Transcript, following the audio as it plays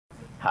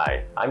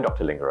Hi, I'm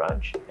Dr.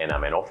 Lingaraj, and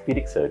I'm an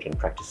orthopedic surgeon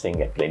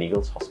practicing at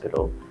Gleneagles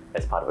Hospital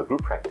as part of a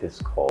group practice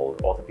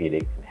called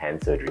Orthopedic and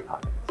Hand Surgery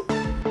Partners.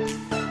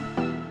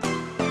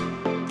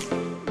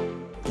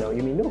 Now,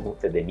 you may know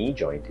that the knee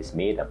joint is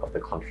made up of the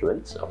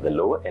confluence of the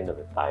lower end of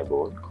the thigh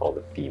bone, called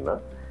the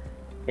femur,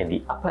 and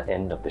the upper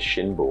end of the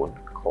shin bone,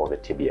 called the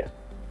tibia,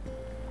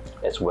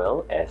 as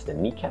well as the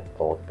kneecap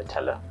or the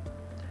patella.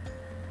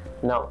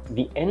 Now,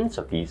 the ends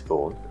of these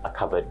bones are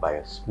covered by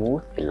a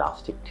smooth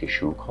elastic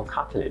tissue called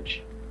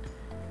cartilage.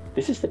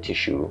 This is the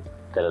tissue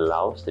that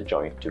allows the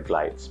joint to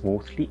glide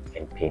smoothly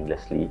and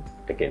painlessly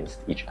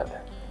against each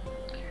other.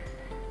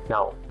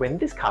 Now, when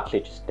this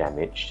cartilage is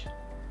damaged,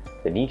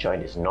 the knee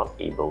joint is not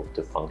able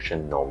to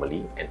function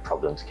normally and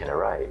problems can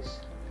arise.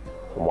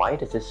 Why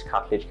does this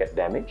cartilage get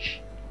damaged?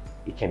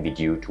 It can be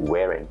due to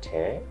wear and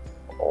tear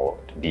or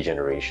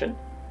degeneration.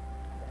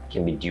 It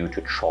can be due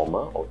to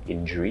trauma or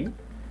injury.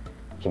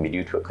 It can be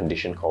due to a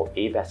condition called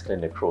avascular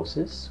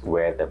necrosis,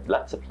 where the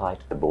blood supply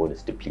to the bone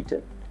is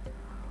depleted.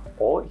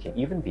 Or it can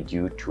even be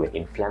due to an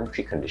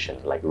inflammatory condition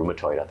like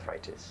rheumatoid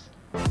arthritis.